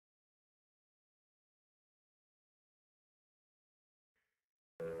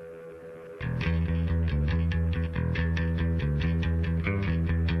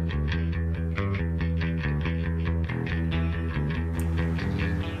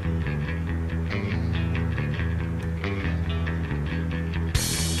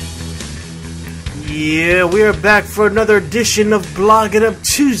Yeah, we are back for another edition of Blog It Up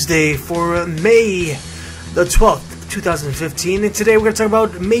Tuesday for May the 12th, 2015. And today we're going to talk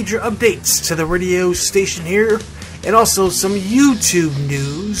about major updates to the radio station here and also some YouTube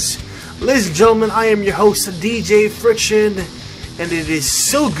news. Ladies and gentlemen, I am your host, DJ Friction, and it is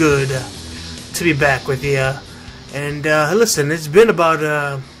so good to be back with you. And listen, it's been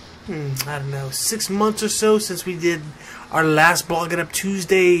about, 6 months or so since we did our last Blog It Up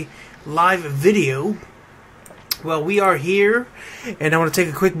Tuesday live video. Well, we are here, and I want to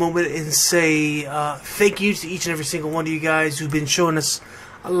take a quick moment and say thank you to each and every single one of you guys who've been showing us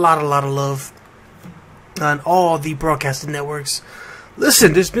a lot of love on all the broadcasting networks.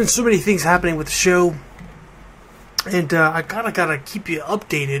 Listen, there's been so many things happening with the show, and I gotta keep you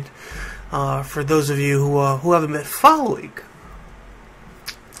updated for those of you who haven't been following.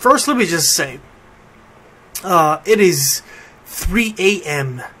 First, let me just say, it is 3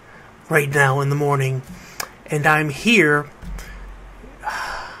 a.m. right now in the morning, and I'm here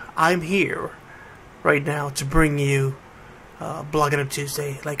right now to bring you Blog It Up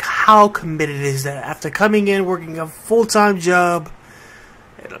Tuesday. Like, how committed is that? After coming in, working a full-time job,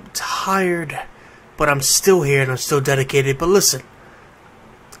 and I'm tired, but I'm still here and I'm still dedicated. But listen,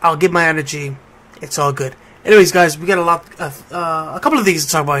 I'll give my energy. It's all good. Anyways, guys, we got a couple of things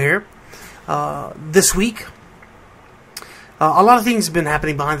to talk about here. This week, a lot of things have been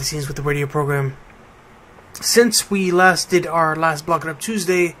happening behind the scenes with the radio program. Since we last did our last Blog It Up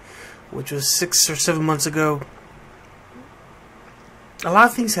Tuesday, which was 6 or 7 months ago, a lot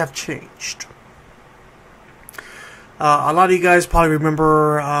of things have changed. A lot of you guys probably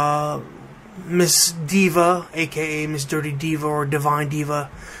remember Miss Diva, aka Miss Dirty Diva or Divine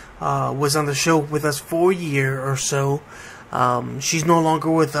Diva, was on the show with us for a year or so. She's no longer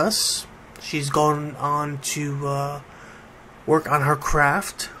with us. She's gone on to work on her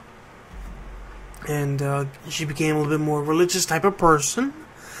craft, and she became a little bit more religious type of person.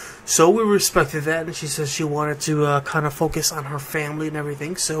 So we respected that, and she says she wanted to kind of focus on her family and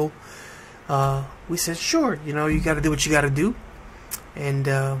everything. So we said, sure, you got to do what you got to do. And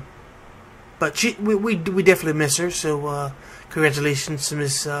but we definitely miss her. So congratulations to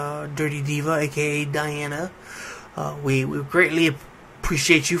Miss Dirty Diva, aka Diana. We greatly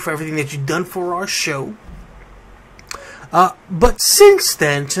appreciate you for everything that you've done for our show. But since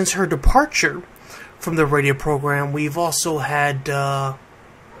then, since her departure from the radio program, we've also had a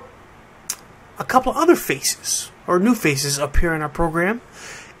couple other faces, or new faces, appear in our program.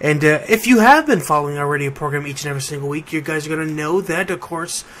 And if you have been following our radio program each and every single week, you guys are going to know that, of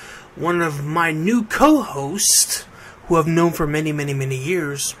course, one of my new co-hosts, who I've known for many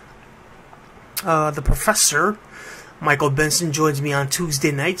years, the Professor, Michael Benson, joins me on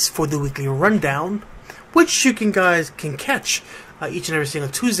Tuesday nights for the weekly rundown, which you guys can catch each and every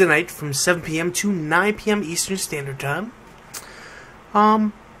single Tuesday night from 7 p.m. to 9 p.m. Eastern Standard Time.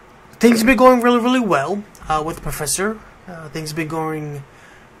 Things have been going really well with the Professor. Things have been going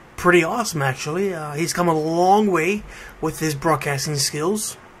pretty awesome, actually. He's come a long way with his broadcasting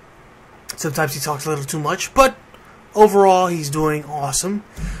skills. Sometimes he talks a little too much, but overall he's doing awesome.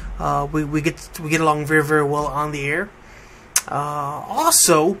 We get along very well on the air.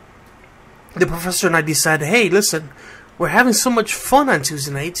 Also, the Professor and I decided, hey, listen, we're having so much fun on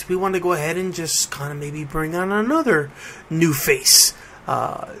Tuesday nights, we want to go ahead and just kind of maybe bring on another new face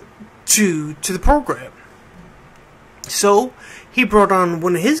to the program. So he brought on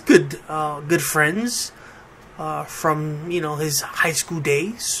one of his good friends from his high school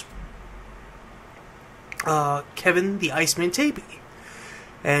days, Kevin the Iceman Tapey.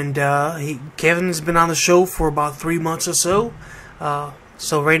 And Kevin's been on the show for about 3 months or so.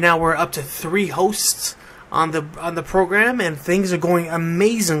 So right now we're up to 3 hosts on the program, and things are going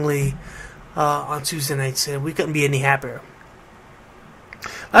amazingly on Tuesday nights, and we couldn't be any happier.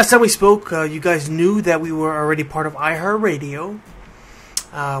 Last time we spoke, you guys knew that we were already part of iHeartRadio.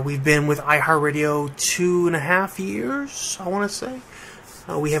 We've been with iHeartRadio 2.5 years, I want to say.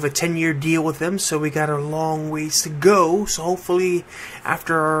 We have a 10-year deal with them, so we got a long ways to go. So hopefully,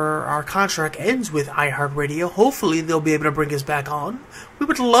 after our contract ends with iHeartRadio, hopefully they'll be able to bring us back on. We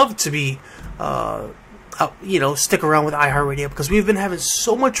would love to be, stick around with iHeartRadio because we've been having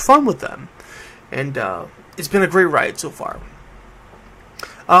so much fun with them, and it's been a great ride so far.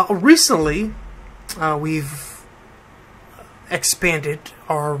 Recently, we've expanded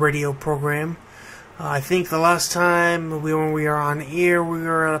our radio program. I think the last time when we were on air, we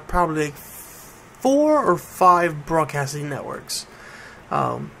were at probably like 4 or 5 broadcasting networks.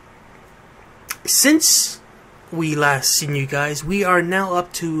 Since we last seen you guys, we are now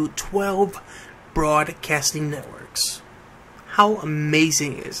up to 12 broadcasting networks. How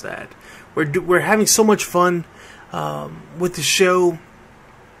amazing is that? we're having so much fun with the show.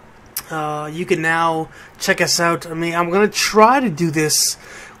 You can now check us out. I mean, I'm gonna try to do this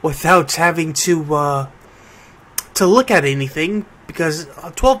without having to look at anything, because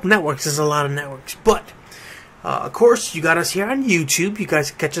 12 networks is a lot of networks. But of course, you got us here on YouTube. You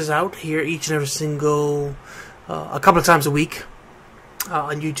guys can catch us out here each and every single, a couple of times a week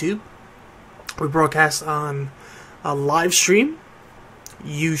on YouTube. We broadcast on a live stream,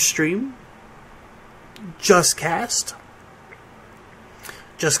 Ustream, JustCast,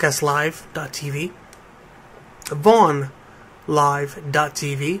 JustCastLive.tv,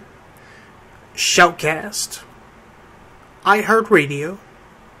 VaughnLive.tv, Shoutcast, iHeartRadio,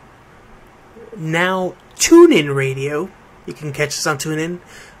 now TuneIn Radio. You can catch us on TuneIn.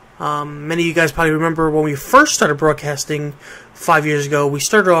 Many of you guys probably remember when we first started broadcasting 5 years ago, we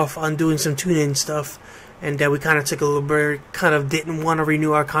started off on doing some TuneIn stuff, and we kind of took a little break, kind of didn't want to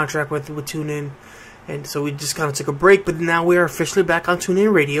renew our contract with TuneIn, and so we just kind of took a break. But now we are officially back on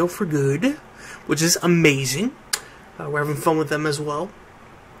TuneIn Radio for good, which is amazing. We're having fun with them as well.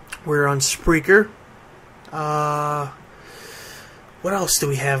 We're on Spreaker. What else do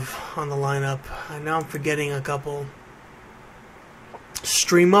we have on the lineup? I know I'm forgetting a couple.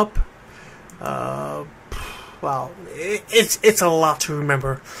 StreamUp. Wow, it's a lot to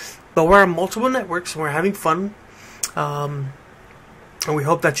remember. But we're on multiple networks, and we're having fun. And we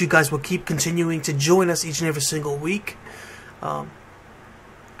hope that you guys will keep continuing to join us each and every single week. I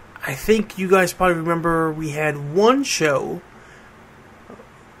think you guys probably remember we had one show.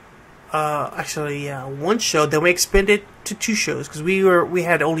 One show. Then we expanded to 2 shows, because we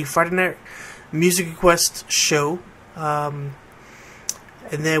had only Friday night music request show, and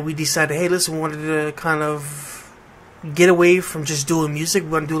then we decided, hey, listen, we wanted to kind of get away from just doing music. We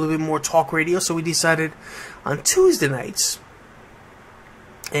want to do a little bit more talk radio, so we decided on Tuesday nights,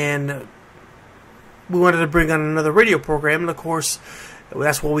 and we wanted to bring on another radio program, and of course,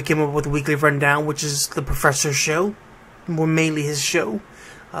 that's what we came up with, the Weekly Rundown, which is the Professor's show, more mainly his show.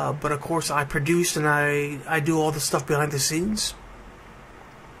 But of course, I produce and I do all the stuff behind the scenes.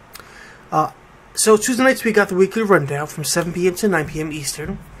 So Tuesday nights we got the Weekly Rundown from 7 p.m. to 9 p.m.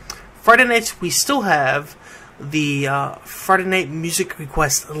 Eastern. Friday nights we still have the Friday Night Music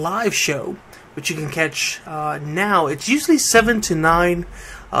Request live show, which you can catch now. It's usually 7 to 9,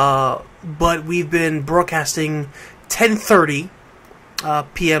 but we've been broadcasting 10:30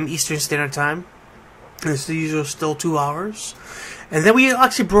 p.m. Eastern Standard Time. It's the usual still 2 hours. And then we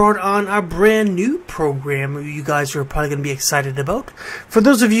actually brought on our brand new program you guys are probably going to be excited about. For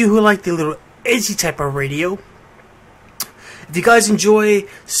those of you who like the little edgy type of radio, if you guys enjoy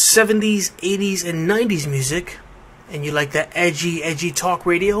 70s, 80s, and 90s music, and you like that edgy talk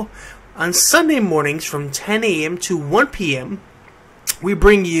radio, on Sunday mornings from 10 a.m. to 1 p.m., we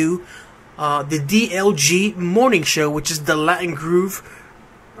bring you the DLG Morning Show, which is the Latin Groove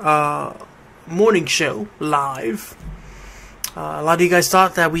Morning Show live. A lot of you guys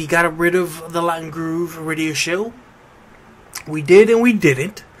thought that we got rid of the Latin Groove radio show. We did and we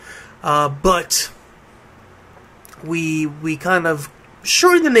didn't. But we kind of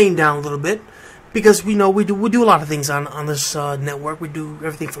shortened the name down a little bit, because we know we do a lot of things on this network. We do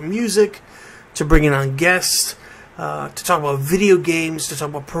everything from music to bringing on guests, to talk about video games, to talk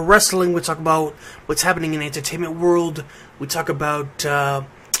about pro wrestling. We talk about what's happening in the entertainment world. We talk about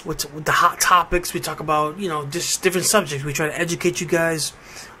what's the hot topics. We talk about, just different subjects. We try to educate you guys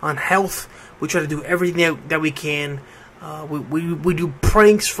on health. We try to do everything that we can. We do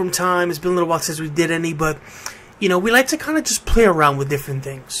pranks from time. It's been a little while since we did any, but we like to kind of just play around with different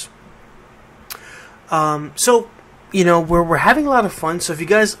things. So we're having a lot of fun. So if you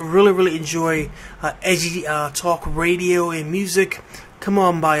guys really enjoy edgy talk radio and music, come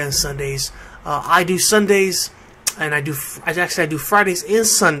on by on Sundays. I do Sundays. And I do Fridays and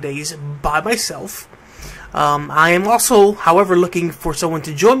Sundays by myself. I am also, however, looking for someone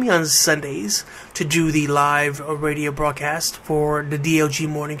to join me on Sundays to do the live radio broadcast for the DLG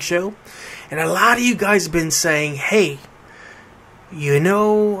Morning Show. And a lot of you guys have been saying, hey,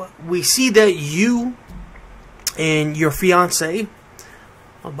 we see that you and your fiance,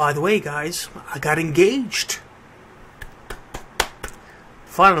 by the way, guys, I got engaged.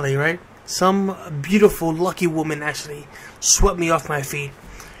 Finally, right? Some beautiful, lucky woman actually swept me off my feet.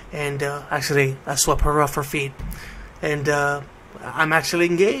 And actually, I swept her off her feet. And I'm actually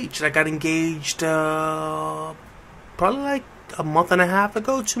engaged. I got engaged probably like a month and a half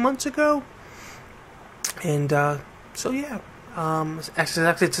ago, 2 months ago. And so, yeah.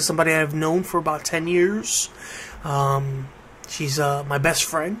 Actually to somebody I've known for about 10 years. She's my best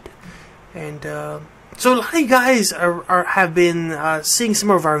friend. And So a lot of you guys have been seeing some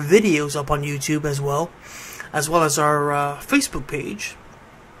of our videos up on YouTube as well as our Facebook page.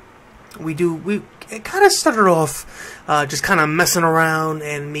 It kind of started off just kind of messing around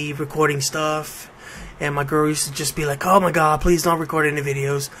and me recording stuff, and my girl used to just be like, "Oh my God, please don't record any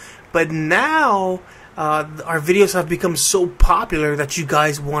videos." But now our videos have become so popular that you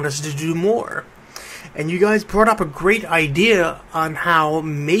guys want us to do more. And you guys brought up a great idea on how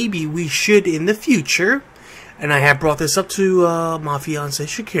maybe we should in the future, and I have brought this up to my fiance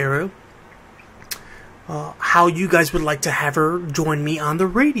Shakira, how you guys would like to have her join me on the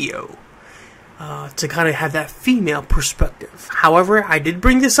radio, to kind of have that female perspective. However, I did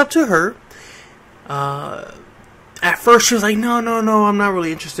bring this up to her. At first she was like, no, I'm not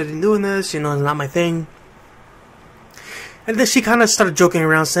really interested in doing this, it's not my thing. And then she kind of started joking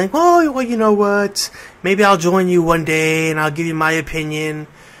around saying, oh, well, you know what, maybe I'll join you one day and I'll give you my opinion.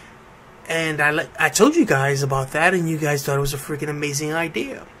 And I told you guys about that, and you guys thought it was a freaking amazing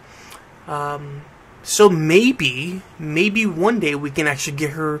idea. So maybe one day we can actually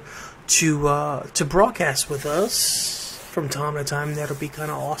get her to broadcast with us from time to time. That'll be kind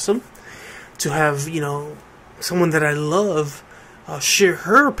of awesome to have, someone that I love share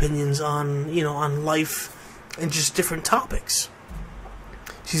her opinions on, on life and just different topics.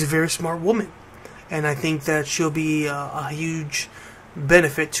 She's a very smart woman, and I think that she'll be a huge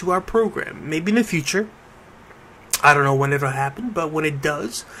benefit to our program. Maybe in the future. I don't know when it'll happen, but when it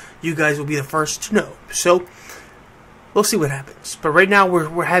does, you guys will be the first to know. So we'll see what happens. But right now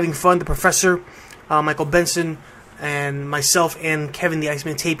we're having fun. The professor, Michael Benson, and myself and Kevin the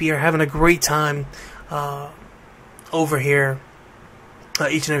Iceman Tapey are having a great time over here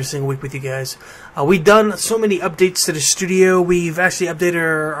each and every single week with you guys. We've done so many updates to the studio. We've actually updated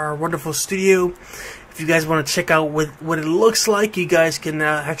our wonderful studio. If you guys want to check out what it looks like, you guys can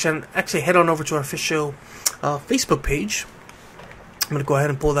actually head on over to our official Facebook page. I'm going to go ahead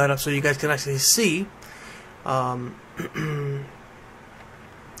and pull that up so you guys can actually see.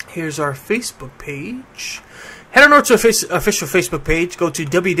 Here's our Facebook page. Head on over to our official Facebook page. Go to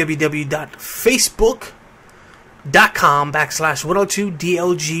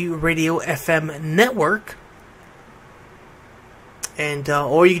www.facebook.com/102 Radio FM Network. And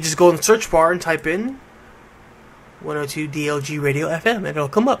or you can just go in the search bar and type in 102 DLG Radio FM, and it'll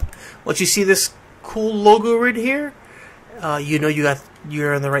come up. Once you see this cool logo right here,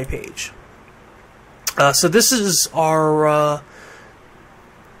 you're on the right page. So this is our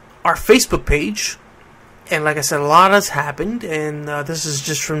Facebook page, and like I said, a lot has happened, and this is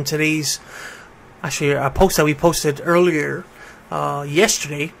just from today's, actually, a post that we posted earlier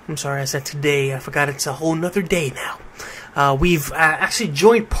yesterday. I'm sorry, I said today. I forgot it's a whole nother day now. We've actually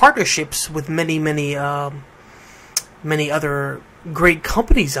joined partnerships with many other great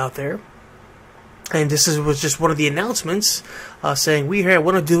companies out there. And this was just one of the announcements saying we here at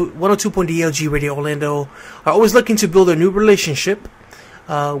 102.DLG Radio Orlando are always looking to build a new relationship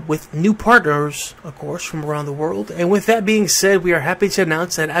with new partners, of course, from around the world. And with that being said, we are happy to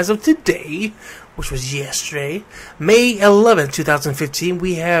announce that as of today, which was yesterday, May 11th, 2015,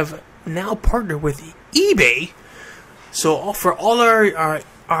 we have now partnered with eBay. So for all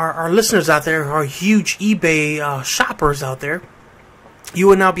our listeners out there who are huge eBay shoppers out there, you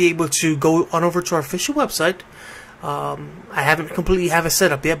will now be able to go on over to our official website. I haven't completely have it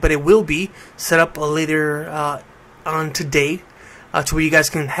set up yet, but it will be set up later on today, to where you guys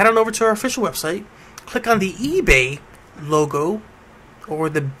can head on over to our official website, click on the eBay logo or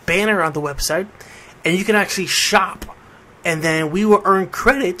the banner on the website, and you can actually shop, and then we will earn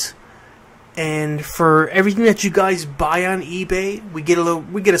credit. And for everything that you guys buy on eBay, we get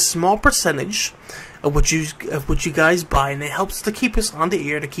a small percentage of what you guys buy, and it helps to keep us on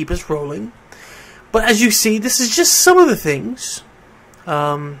the air, to keep us rolling. But as you see, this is just some of the things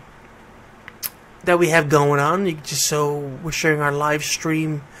that we have going on. We're sharing our live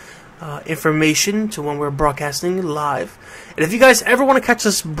stream information to when we're broadcasting live. And if you guys ever want to catch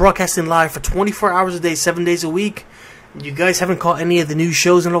us broadcasting live for 24 hours a day, 7 days a week, you guys haven't caught any of the new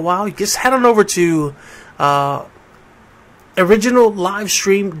shows in a while, you just head on over to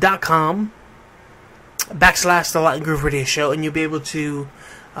originallivestream.com /Da.Latin.Groove.Radio.Show, and you'll be able to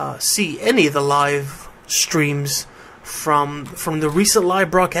see any of the live streams from the recent live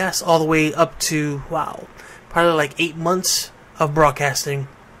broadcast all the way up to, probably like 8 months of broadcasting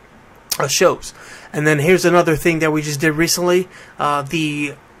shows. And then here's another thing that we just did recently.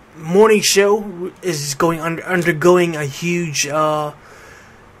 The morning show is undergoing a huge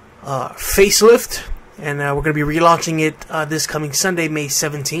facelift, and we're going to be relaunching it this coming Sunday, May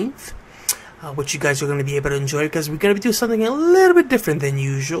 17th, which you guys are going to be able to enjoy, because we're going to be doing something a little bit different than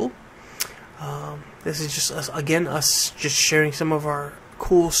usual. This is just us, again, us just sharing some of our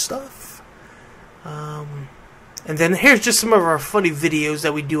cool stuff. And then here's just some of our funny videos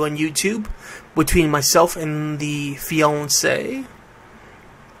that we do on YouTube between myself and the fiancé.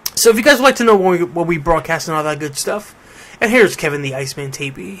 So if you guys would like to know what we broadcast and all that good stuff, and here's Kevin the Iceman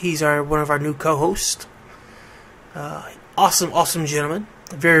Tapey. He's one of our new co-hosts. Awesome gentleman.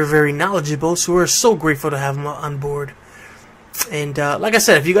 Very, very knowledgeable. So we're so grateful to have him on board. And like I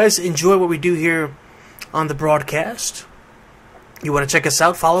said, if you guys enjoy what we do here on the broadcast, you want to check us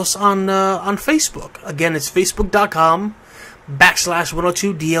out, follow us on Facebook. Again, it's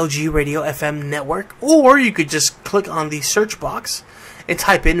facebook.com/102DLG Radio FM Network. Or you could just click on the search box and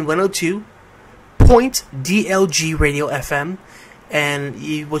type in 102.DLG Radio FM.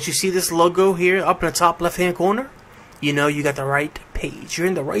 And what you see this logo here up in the top left-hand corner, you know you got the right page. You're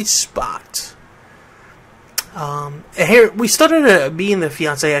in the right spot. And here, we started me and the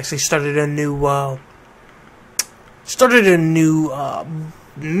fiancé actually started a new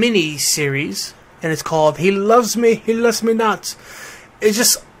mini series, and it's called "He Loves Me, He Loves Me Not." It's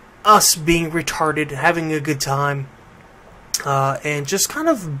just us being retarded, having a good time, and just kind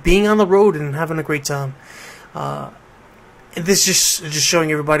of being on the road and having a great time. And this just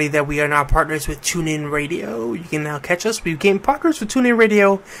showing everybody that we are now partners with TuneIn Radio. You can now catch us. We became partners with TuneIn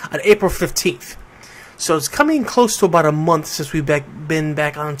Radio on April 15th. So it's coming close to about a month since we've been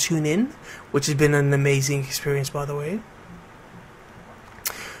back on TuneIn, which has been an amazing experience, by the way.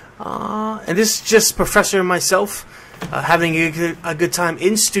 And this is just Professor and myself having a good time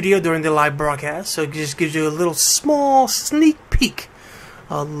in studio during the live broadcast. So it just gives you a little small sneak peek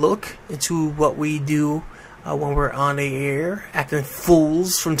look into what we do when we're on the air, acting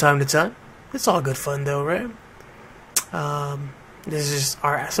fools from time to time. It's all good fun, though, right? This is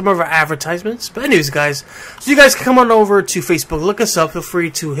some of our advertisements. But anyways, guys, so you guys can come on over to Facebook, look us up, feel free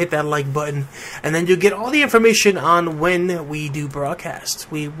to hit that like button, and then you'll get all the information on when we do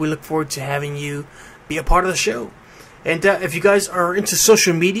broadcast. We look forward to having you be a part of the show. And if you guys are into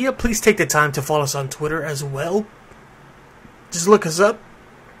social media, please take the time to follow us on Twitter as well. Just look us up.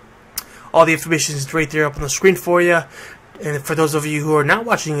 All the information is right there up on the screen for you. And for those of you who are not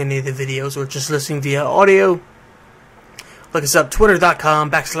watching any of the videos or just listening via audio, look us up,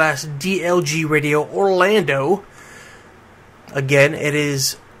 twitter.com/DLG Radio Orlando. Again, it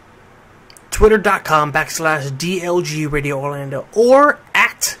is twitter.com/DLG Radio Orlando or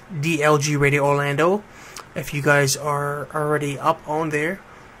at DLG Radio Orlando. If you guys are already up on there,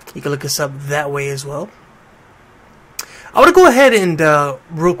 you can look us up that way as well. I want to go ahead and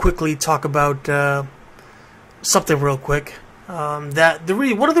real quickly talk about something real quick. One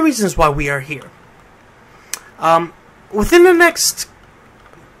of the reasons why we are here. Within the next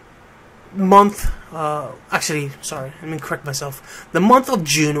month, actually, sorry, let me correct myself. The month of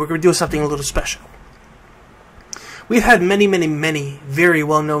June, we're going to do something a little special. We've had many very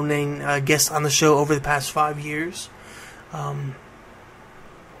well-known guests on the show over the past 5 years.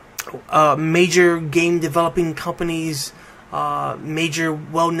 Major game developing companies, major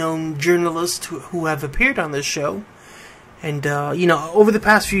well-known journalists who have appeared on this show. And, over the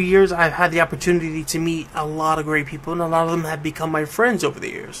past few years, I've had the opportunity to meet a lot of great people, and a lot of them have become my friends over the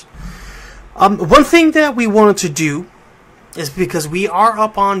years. One thing that we wanted to do is because we are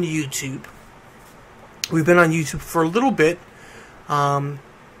up on YouTube. We've been on YouTube for a little bit. And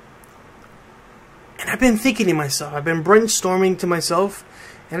I've been thinking to myself, I've been brainstorming to myself,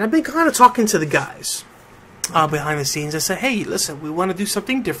 and I've been kind of talking to the guys behind the scenes. I said, hey, listen, we want to do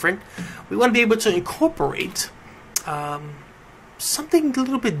something different. We want to be able to incorporate something a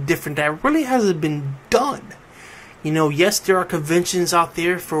little bit different that really hasn't been done. Yes, there are conventions out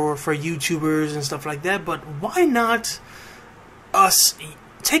there for YouTubers and stuff like that, but why not us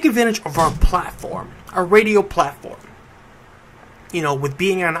take advantage of our platform, our radio platform? With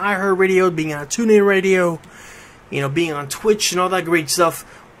being on iHeartRadio, being on TuneIn Radio, being on Twitch and all that great stuff,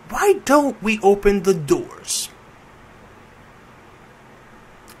 why don't we open the doors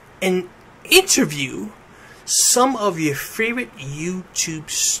and interview some of your favorite YouTube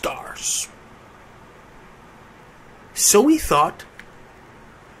stars? So we thought,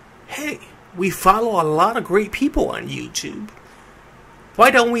 hey, we follow a lot of great people on YouTube.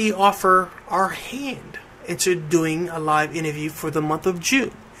 Why don't we offer our hand into doing a live interview for the month of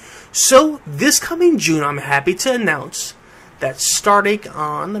June? So this coming June, I'm happy to announce that starting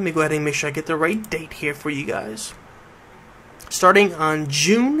on, let me go ahead and make sure I get the right date here for you guys. Starting on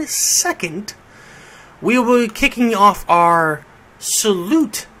June 2nd, we will be kicking off our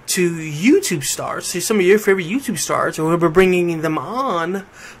salute to YouTube stars, to some of your favorite YouTube stars, and we'll be bringing them on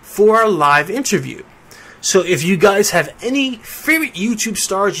for a live interview. So if you guys have any favorite YouTube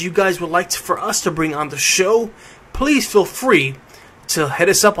stars you guys would like for us to bring on the show, please feel free to hit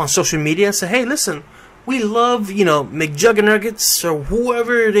us up on social media and say, hey, listen, we love, McJuggernuggets or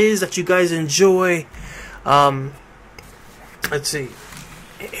whoever it is that you guys enjoy. Let's see.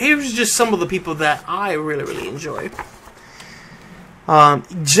 Here's just some of the people that I really, really enjoy.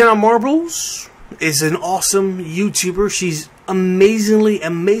 Jenna Marbles is an awesome YouTuber. She's amazingly,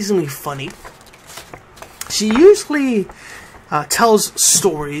 amazingly funny. She usually tells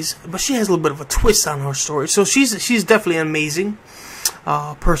stories, but she has a little bit of a twist on her story. So she's definitely an amazing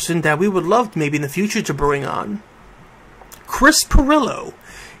person that we would love maybe in the future to bring on. Chris Perillo.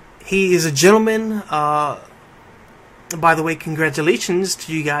 He is a gentleman. By the way, congratulations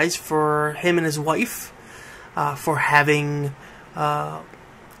to you guys for him and his wife for having a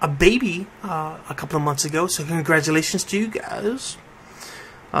baby a couple of months ago. So congratulations to you guys.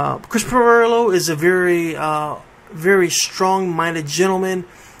 Chris Perillo is a very strong-minded gentleman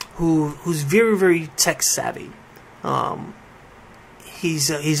who's very, very tech savvy.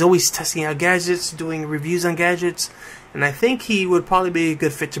 He's always testing out gadgets, doing reviews on gadgets, and I think he would probably be a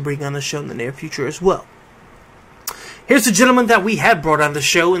good fit to bring on the show in the near future as well. Here's a gentleman that we have brought on the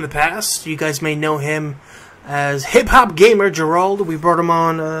show in the past. You guys may know him as Hip Hop Gamer Gerald. We brought him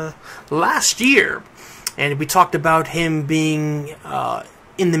on last year, and we talked about him being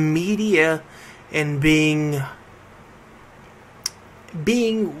in the media and being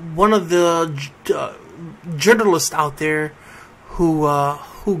one of the journalists out there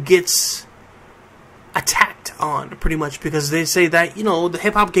who gets attacked on pretty much because they say that the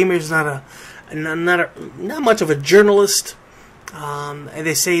hip hop gamer is not much of a journalist, and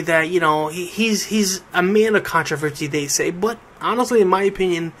they say that he's a man of controversy. They say, but honestly, in my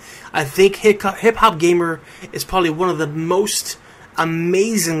opinion, I think hip hop gamer is probably one of the most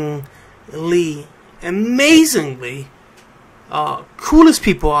amazingly coolest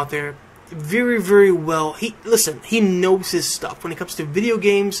people out there. Very, very well. He knows his stuff when it comes to video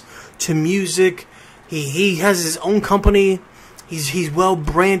games, to music. He has his own company. He's well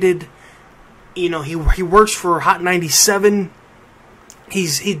branded. He works for Hot 97.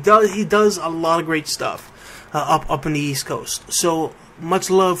 He does a lot of great stuff up in the East Coast. So much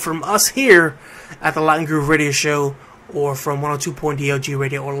love from us here at the Da.Latin.Groove Radio Show, or from 102.DLG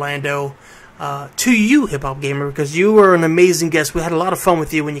Radio Orlando. To you, Hip Hop Gamer, because you were an amazing guest. We had a lot of fun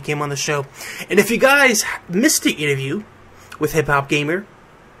with you when you came on the show. And if you guys missed the interview with Hip Hop Gamer,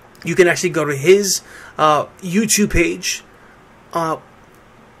 you can actually go to his YouTube page,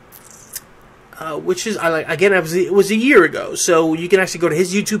 which is, again, it was a year ago. So you can actually go to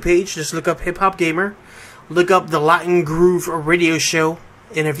his YouTube page, just look up Hip Hop Gamer, look up the Da.Latin.Groove Radio Show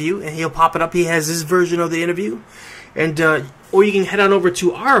interview, and he'll pop it up. He has his version of the interview. And or you can head on over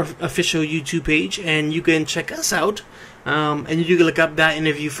to our official YouTube page and you can check us out, and you can look up that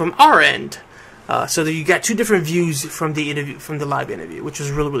interview from our end, so that you got two different views from the interview, from the live interview, which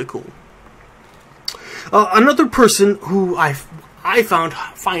was really, really cool. Another person who I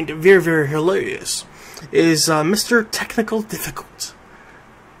find very, very hilarious is Mr. Technical Difficult.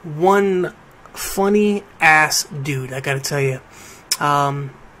 One funny ass dude, I gotta tell you.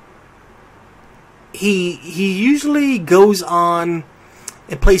 He usually goes on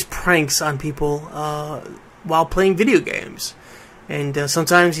and plays pranks on people while playing video games, and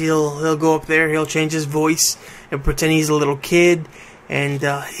sometimes he'll go up there, he'll change his voice and pretend he's a little kid, and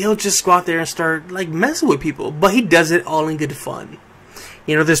he'll just go out there and start messing with people. But he does it all in good fun.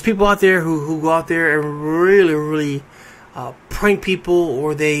 There's people out there who go out there and really, really prank people,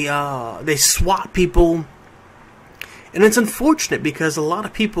 or they swat people, and it's unfortunate because a lot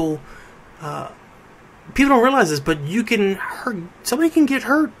of people. People don't realize this, but somebody can get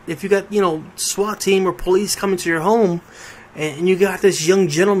hurt if you got, SWAT team or police coming to your home, and you got this young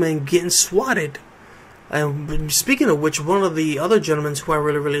gentleman getting swatted. And speaking of which, one of the other gentlemen who I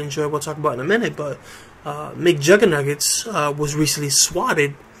really, really enjoy, we'll talk about in a minute, but McJuggernuggets was recently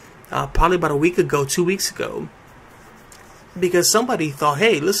swatted, probably about a week ago, 2 weeks ago, because somebody thought,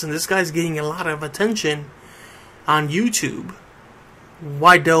 hey, listen, this guy's getting a lot of attention on YouTube.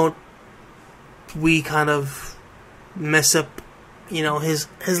 Why don't we kind of mess up, his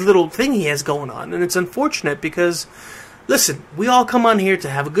little thing he has going on? And it's unfortunate because, listen, we all come on here to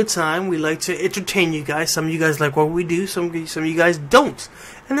have a good time. We like to entertain you guys. Some of you guys like what we do. Some of you guys don't.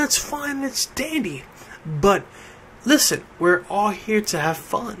 And that's fine. It's dandy. But, listen, we're all here to have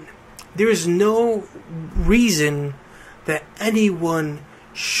fun. There is no reason that anyone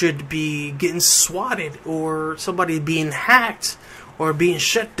should be getting swatted or somebody being hacked or being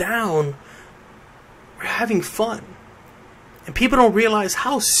shut down. We're having fun. And people don't realize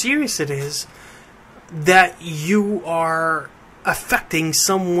how serious it is that you are affecting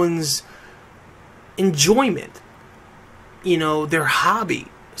someone's enjoyment, you know, their hobby.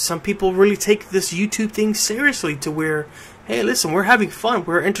 Some people really take this YouTube thing seriously to where, hey, listen, we're having fun,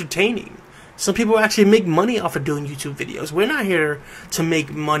 we're entertaining. Some people actually make money off of doing YouTube videos. We're not here to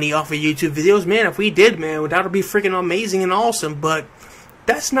make money off of YouTube videos. Man, if we did, man, that would be freaking amazing and awesome. But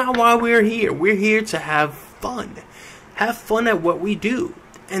that's not why we're here. We're here to have fun. Have fun at what we do.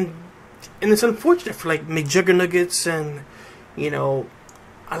 And it's unfortunate for like McJuggernuggets and, you know,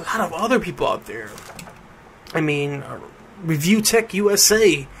 a lot of other people out there. I mean, Review Tech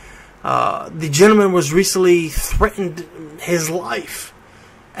USA. The gentleman was recently threatened his life.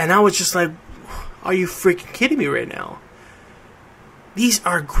 And I was just like, are you freaking kidding me right now? These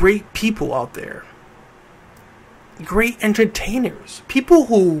are great people out there. Great entertainers. People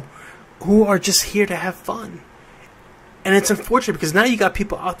who are just here to have fun. And it's unfortunate because now you got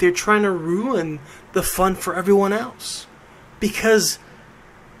people out there trying to ruin the fun for everyone else. Because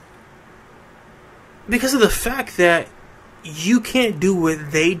of the fact that you can't do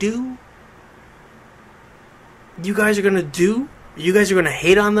what they do. You guys are going to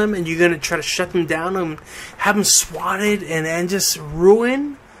hate on them, and you're going to try to shut them down and have them swatted and just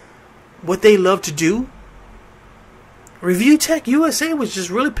ruin what they love to do. Review Tech USA was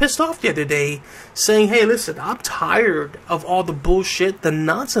just really pissed off the other day, saying, hey, listen, I'm tired of all the bullshit, the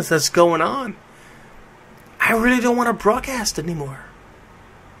nonsense that's going on. I really don't want to broadcast anymore.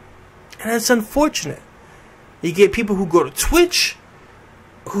 And it's unfortunate. You get people who go to Twitch,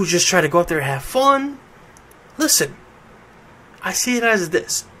 who just try to go out there and have fun. Listen, I see it as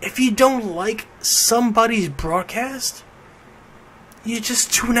this. If you don't like somebody's broadcast, you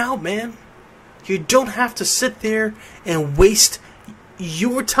just tune out, man. You don't have to sit there and waste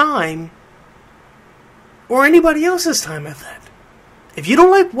your time or anybody else's time at that. If you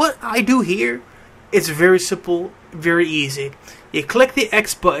don't like what I do here, it's very simple, very easy. You click the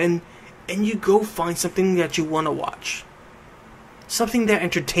X button and you go find something that you want to watch. Something that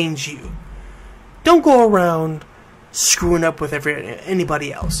entertains you. Don't go around screwing up with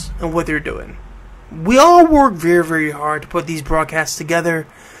anybody else and what they're doing. We all work very, very hard to put these broadcasts together.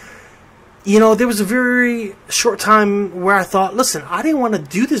 You know, there was a very short time where I thought, listen, I didn't want to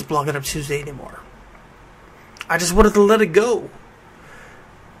do this Blog It Up Tuesday anymore. I just wanted to let it go.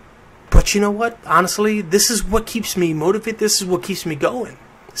 But you know what? Honestly, this is what keeps me motivated. This is what keeps me going.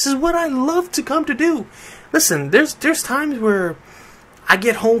 This is what I love to come to do. Listen, there's times where I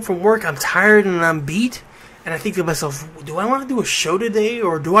get home from work, I'm tired and I'm beat, and I think to myself, do I want to do a show today,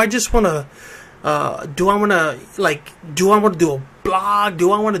 or do I just want to do I want to do a blog?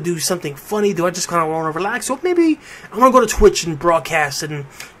 Do I want to do something funny? Do I just kind of want to relax? Or maybe I want to go to Twitch and broadcast and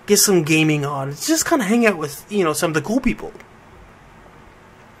get some gaming on. Just kind of hang out with, you know, some of the cool people.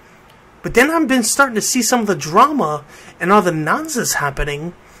 But then I've been starting to see some of the drama and all the nonsense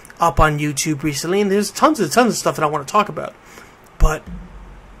happening up on YouTube recently, and there's tons of stuff that I want to talk about. But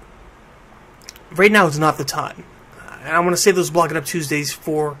right now is not the time. And I want to save those Blog It Up Tuesdays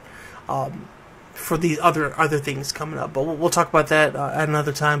for these other things coming up, but we'll talk about that at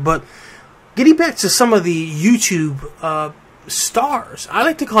another time. But getting back to some of the YouTube stars, I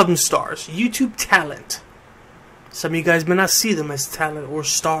like to call them stars, YouTube talent. Some of you guys may not see them as talent or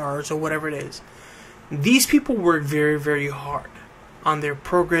stars or whatever it is. These people work very, very hard on their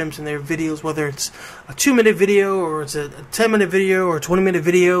programs and their videos, whether it's a 2-minute video or it's a 10-minute video or a 20-minute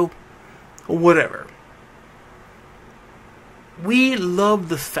video or whatever. We love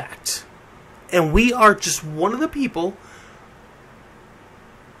the fact, and we are just one of the people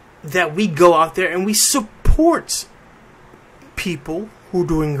that we go out there and we support people who are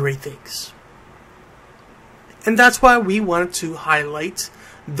doing great things. And that's why we wanted to highlight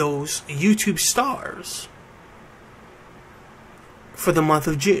those YouTube stars for the month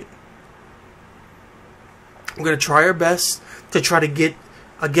of June. We're going to try our best to try to get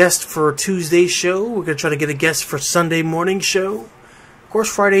a guest for Tuesday's show. We're going to try to get a guest for Sunday morning show. Of course,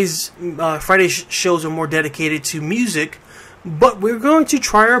 Friday's shows are more dedicated to music, but we're going to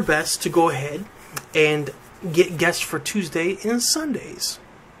try our best to go ahead and get guests for Tuesday and Sundays.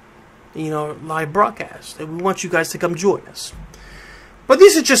 You know, live broadcast. And we want you guys to come join us. But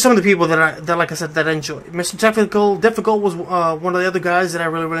these are just some of the people that like I said, that I enjoy. Mr. Difficult was one of the other guys that I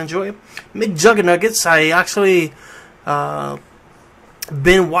really, really enjoy. McJuggernuggets, I actually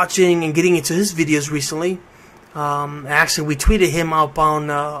been watching and getting into his videos recently. Actually, we tweeted him up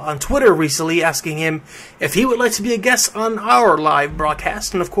on Twitter recently, asking him if he would like to be a guest on our live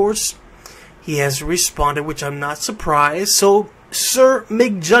broadcast, and of course, he has responded, which I'm not surprised. So, Sir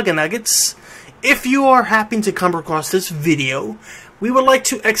McJuggernuggets, if you are happening to come across this video, we would like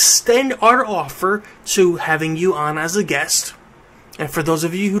to extend our offer to having you on as a guest. And for those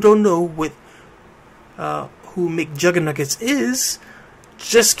of you who don't know who McJuggernuggets is,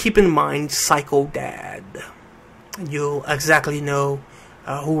 just keep in mind Psycho Dad. You'll exactly know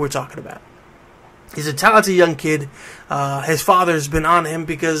who we're talking about. He's a talented young kid. His father's been on him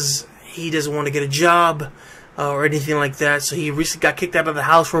because he doesn't want to get a job or anything like that. So he recently got kicked out of the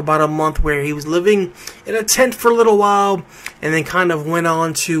house for about a month, where he was living in a tent for a little while, and then kind of went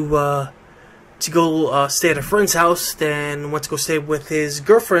on to go stay at a friend's house. Then went to go stay with his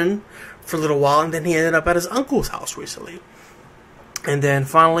girlfriend for a little while, and then he ended up at his uncle's house recently. And then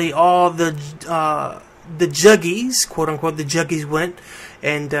finally, all the Juggies, quote unquote, the Juggies went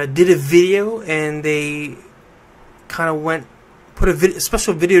and did a video, and they kind of put a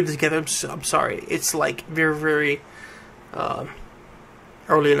special video together. I'm sorry, it's like very, very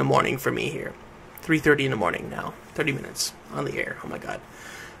early in the morning for me here. 3:30 in the morning now. 30 minutes on the air. Oh my god.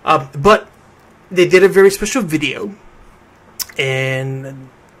 But they did a very special video, and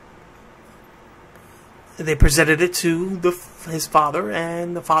they presented it to his father,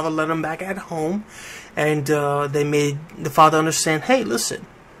 and the father let him back at home, and they made the father understand, hey, listen,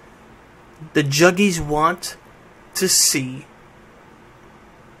 the Juggies want to see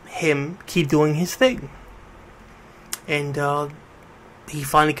him keep doing his thing. And he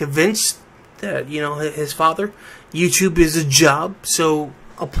finally convinced that, his father, YouTube is a job, so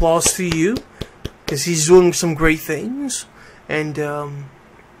applause to you, because he's doing some great things. And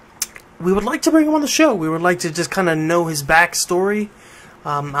we would like to bring him on the show. We would like to just kind of know his backstory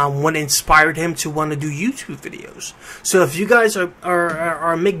on what inspired him to want to do YouTube videos. So if you guys are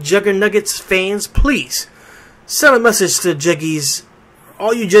McJuggernuggets fans, please send a message to Juggies.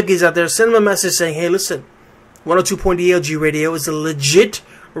 All you Juggies out there, send them a message saying, hey, listen, 102.DLG Radio is a legit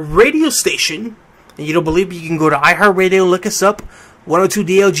radio station. And you don't believe me, you can go to iHeartRadio and look us up,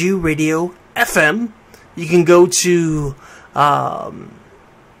 102.DLG Radio FM. You can go to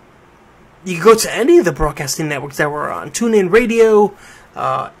any of the broadcasting networks that we're on, TuneIn Radio,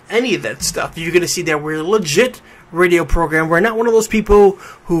 any of that stuff. You're going to see that we're a legit radio program. We're not one of those people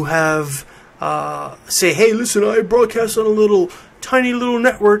who have say, hey, listen, I broadcast on a tiny little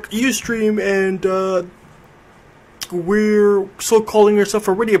network, Ustream, and we're still calling ourselves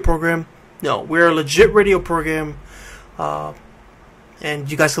a radio program. No, we're a legit radio program,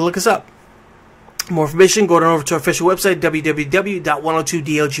 and you guys can look us up. More information, go on over to our official website,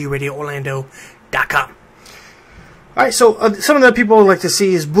 www.102dlgradioorlando.com. Alright, so some of the people I'd like to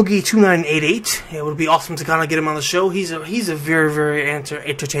see is Boogie2988. It would be awesome to kind of get him on the show. He's a very, very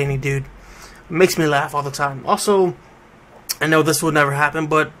entertaining dude. Makes me laugh all the time. Also, I know this will never happen,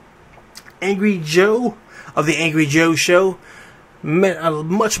 but Angry Joe of the Angry Joe Show, met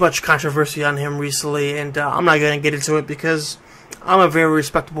much controversy on him recently, and I'm not going to get into it because I'm a very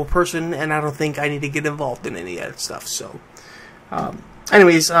respectable person, and I don't think I need to get involved in any of that stuff. So,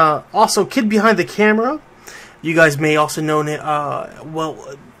 anyways, also Kid Behind the Camera. You guys may also know him.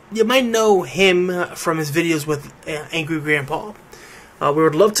 Well, you might know him from his videos with Angry Grandpa. We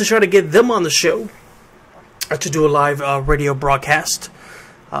would love to try to get them on the show to do a live radio broadcast.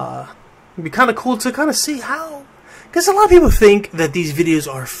 It'd be kind of cool to kind of see how, because a lot of people think that these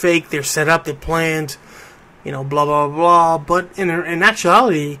videos are fake, they're set up, they're planned, blah blah blah. But in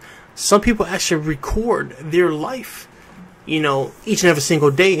actuality, some people actually record their life, each and every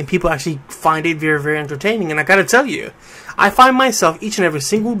single day, and people actually find it very, very entertaining. And I gotta tell you, I find myself each and every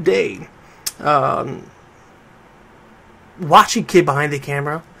single day watching Kid Behind the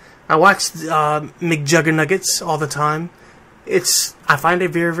Camera. I watch McJuggernuggets all the time. I find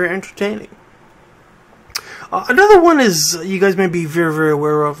it very, very entertaining. Another one is, you guys may be very, very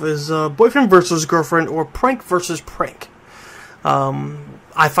aware of, is Boyfriend versus Girlfriend, or Prank versus Prank.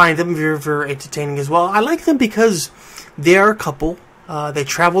 I find them very, very entertaining as well. I like them because they are a couple. They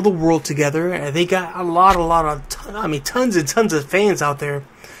travel the world together, and they got tons and tons of fans out there.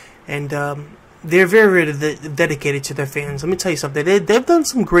 And they're very, very dedicated to their fans. Let me tell you something. They've done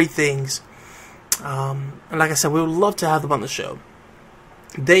some great things. And like I said, we would love to have them on the show.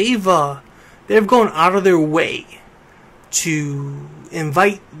 They've gone out of their way to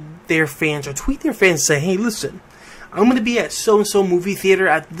invite their fans or tweet their fans and say, hey, listen, I'm going to be at so-and-so movie theater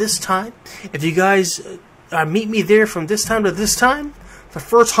at this time. If you guys meet me there from this time to this time, the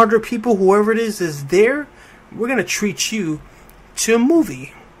first 100 people, whoever it is there, we're going to treat you to a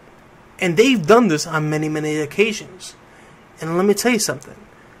movie. And they've done this on many, many occasions. And let me tell you something.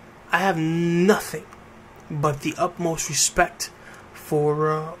 I have nothing but the utmost respect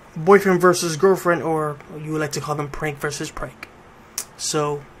for Boyfriend versus Girlfriend, or you would like to call them Prank versus Prank.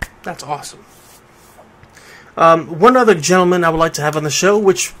 So, that's awesome. One other gentleman I would like to have on the show,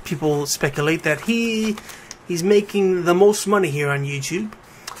 which people speculate that he's making the most money here on YouTube,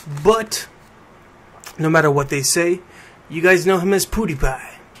 but no matter what they say, you guys know him as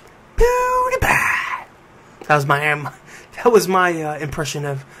PewDiePie. PewDiePie. That was my impression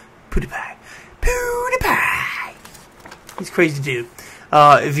of PewDiePie. PewDiePie. He's crazy dude.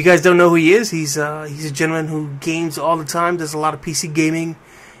 If you guys don't know who he is, he's a gentleman who games all the time, does a lot of PC gaming,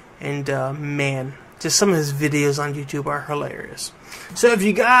 and man, just some of his videos on YouTube are hilarious. So if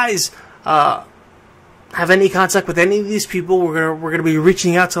you guys have any contact with any of these people, we're gonna be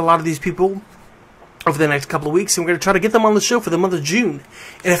reaching out to a lot of these people over the next couple of weeks, and we're gonna try to get them on the show for the month of June.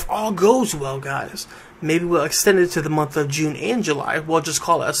 And if all goes well, guys, maybe we'll extend it to the month of June and July. We'll just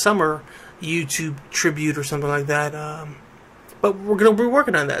call it a summer YouTube tribute or something like that. But we're going to be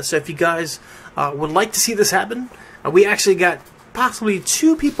working on that. So if you guys would like to see this happen, we actually got possibly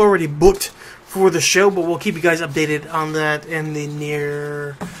 2 people already booked for the show, but we'll keep you guys updated on that in the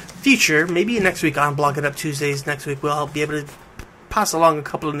near future. Maybe next week on Block It Up Tuesdays. Next week we'll be able to pass along a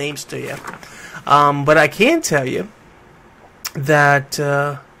couple of names to you. But I can tell you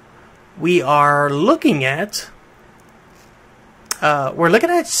that we are looking at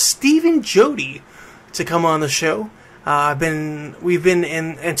Stephen Jody to come on the show. We've been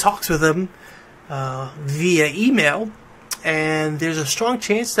in talks with them via email, and there's a strong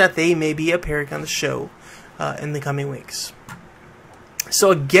chance that they may be appearing on the show in the coming weeks.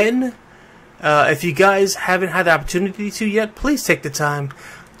 So again, if you guys haven't had the opportunity to yet, please take the time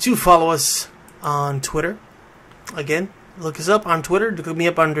to follow us on Twitter. Again, look us up on Twitter. Look me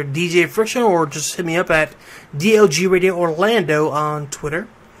up under DJ Friction, or just hit me up at DLG Radio Orlando on Twitter.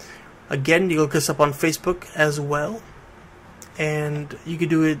 Again, you can look us up on Facebook as well. And you can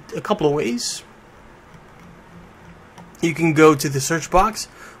do it a couple of ways. You can go to the search box,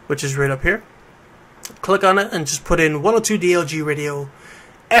 which is right up here. Click on it and just put in 102 DLG Radio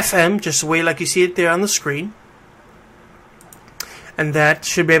FM, just the way like you see it there on the screen. And that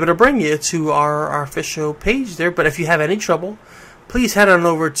should be able to bring you to our official page there. But if you have any trouble, please head on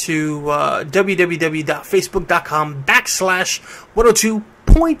over to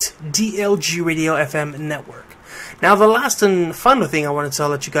www.facebook.com/102.DLG Radio FM network. Now, the last and final thing I wanted to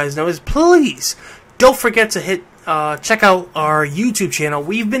let you guys know is please don't forget to check out our YouTube channel.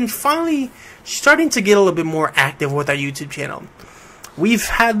 We've been finally starting to get a little bit more active with our YouTube channel. We've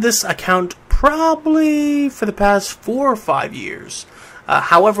had this account probably for the past 4 or 5 years.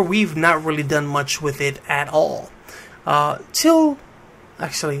 However, we've not really done much with it at all. Actually,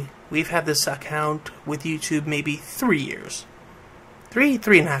 we've had this account with YouTube maybe 3 years.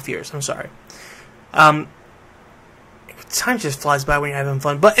 3.5 years, I'm sorry. Time just flies by when you're having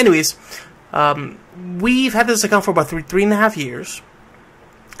fun. But anyways, we've had this account for about 3.5 years.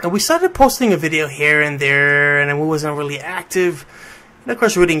 And we started posting a video here and there, and it wasn't really active. And of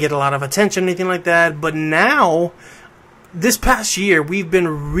course, we didn't get a lot of attention or anything like that. But now, this past year, we've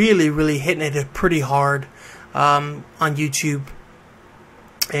been really hitting it pretty hard on YouTube.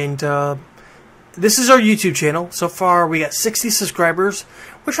 And this is our YouTube channel. So far, we got 60 subscribers.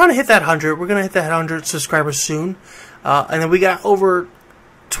 We're trying to hit that 100. We're going to hit that 100 subscribers soon. And then we got over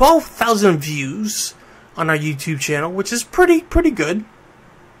 12,000 views on our YouTube channel, which is pretty good.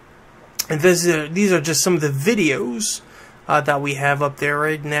 And these are just some of the videos that we have up there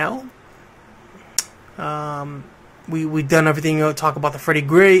right now. We've done everything. Talk about the Freddie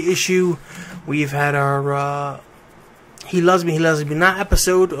Gray issue. We've had our He Loves Me, He Loves Me Not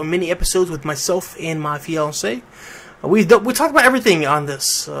episode, or mini episodes with myself and my fiance. We talked about everything on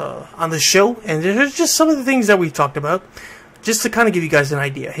this show, and there's just some of the things that we've talked about, just to kind of give you guys an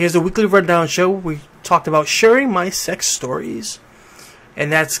idea. Here's the weekly rundown show. We talked about sharing my sex stories,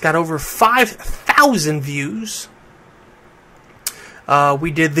 and that's got over 5,000 views.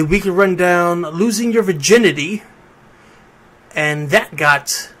 We did the weekly rundown, losing your virginity, and that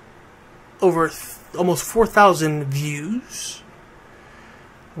got over almost 4,000 views.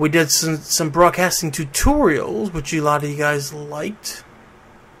 We did some broadcasting tutorials, which a lot of you guys liked.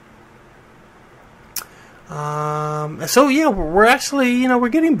 So yeah, we're actually, we're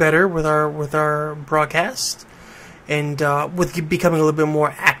getting better with our broadcast, and with becoming a little bit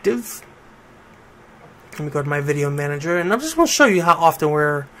more active. Let me go to my video manager, and I'm just going to show you how often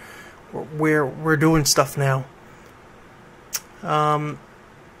we're doing stuff now.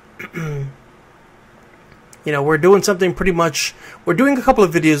 We're doing something pretty much. We're doing a couple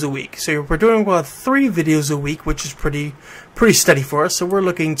of videos a week, so we're doing about 3 videos a week, which is pretty steady for us. So we're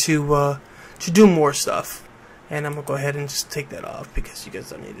looking to do more stuff, and I'm gonna go ahead and just take that off because you guys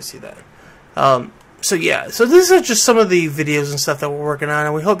don't need to see that. So yeah, so these are just some of the videos and stuff that we're working on,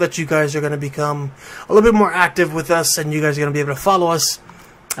 and we hope that you guys are going to become a little bit more active with us, and you guys are going to be able to follow us.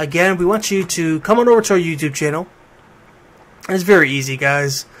 Again, we want you to come on over to our YouTube channel. It's very easy,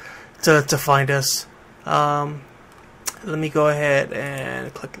 guys, to find us. Let me go ahead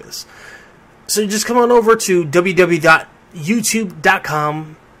and click this. So just come on over to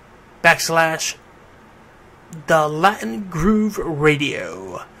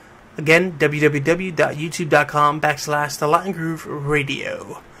www.youtube.com/Da.Latin.Groove.Radio. Again,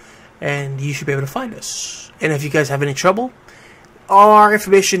 www.youtube.com/Da.Latin.Groove.Radio. And you should be able to find us. And if you guys have any trouble, our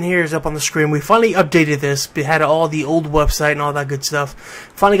information here is up on the screen. We finally updated this. We had all the old website and all that good stuff.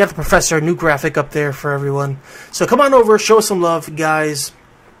 Finally got the professor, a new graphic up there for everyone. So come on over, show us some love, guys.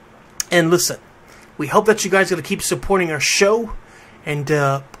 And listen, we hope that you guys are going to keep supporting our show. And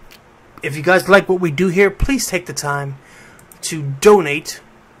if you guys like what we do here, please take the time to donate.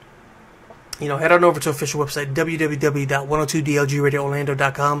 You know, head on over to our official website,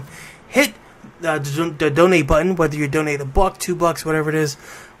 www.102dlgradioorlando.com. Hit the donate button, whether you donate $1, $2, whatever it is.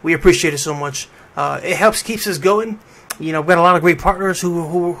 We appreciate it so much. It helps, keeps us going. You know, we've got a lot of great partners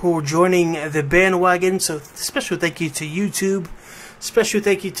who are joining the bandwagon. So special thank you to YouTube. Special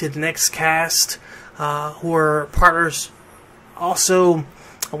thank you to the Nextcast, who are partners. Also,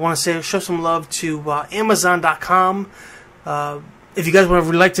 I want to show some love to Amazon.com. If you guys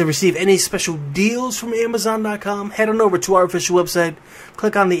would like to receive any special deals from Amazon.com, head on over to our official website,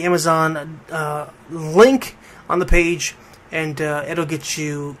 click on the Amazon link on the page, and it'll get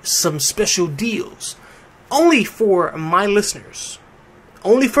you some special deals. Only for my listeners.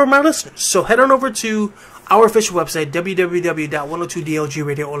 Only for my listeners. So head on over to our official website,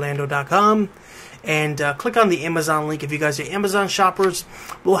 www.102dlgradioorlando.com, and click on the Amazon link. If you guys are Amazon shoppers,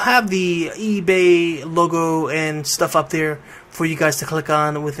 we'll have the eBay logo and stuff up there for you guys to click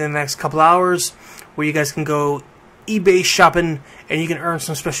on within the next couple hours, where you guys can go eBay shopping and you can earn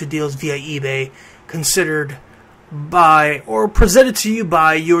some special deals via eBay, considered by or presented to you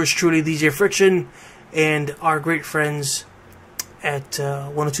by yours truly, DJ Friction, and our great friends at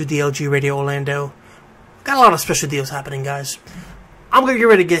 102 DLG Radio Orlando. Got a lot of special deals happening, guys. I'm going to get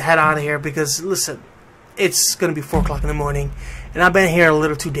ready to head out of here because, listen, it's going to be 4 o'clock in the morning, and I've been here a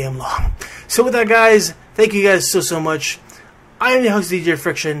little too damn long. So with that, guys, thank you guys so much. I am your host, DJ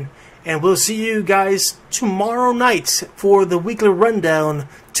Friction, and we'll see you guys tomorrow night for the weekly rundown,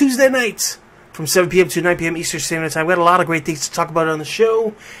 Tuesday night, from 7 p.m. to 9 p.m. Eastern Standard Time. We had a lot of great things to talk about on the show,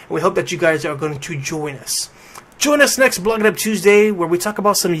 and we hope that you guys are going to join us. Join us next Blog It Up Tuesday, where we talk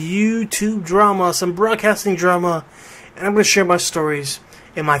about some YouTube drama, some broadcasting drama, and I'm going to share my stories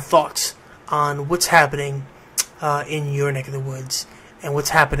and my thoughts on what's happening in your neck of the woods, and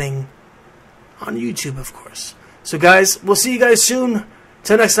what's happening on YouTube, of course. So, guys, we'll see you guys soon.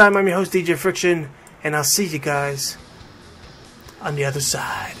 Till next time, I'm your host, DJ Friction, and I'll see you guys on the other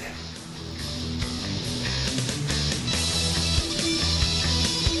side.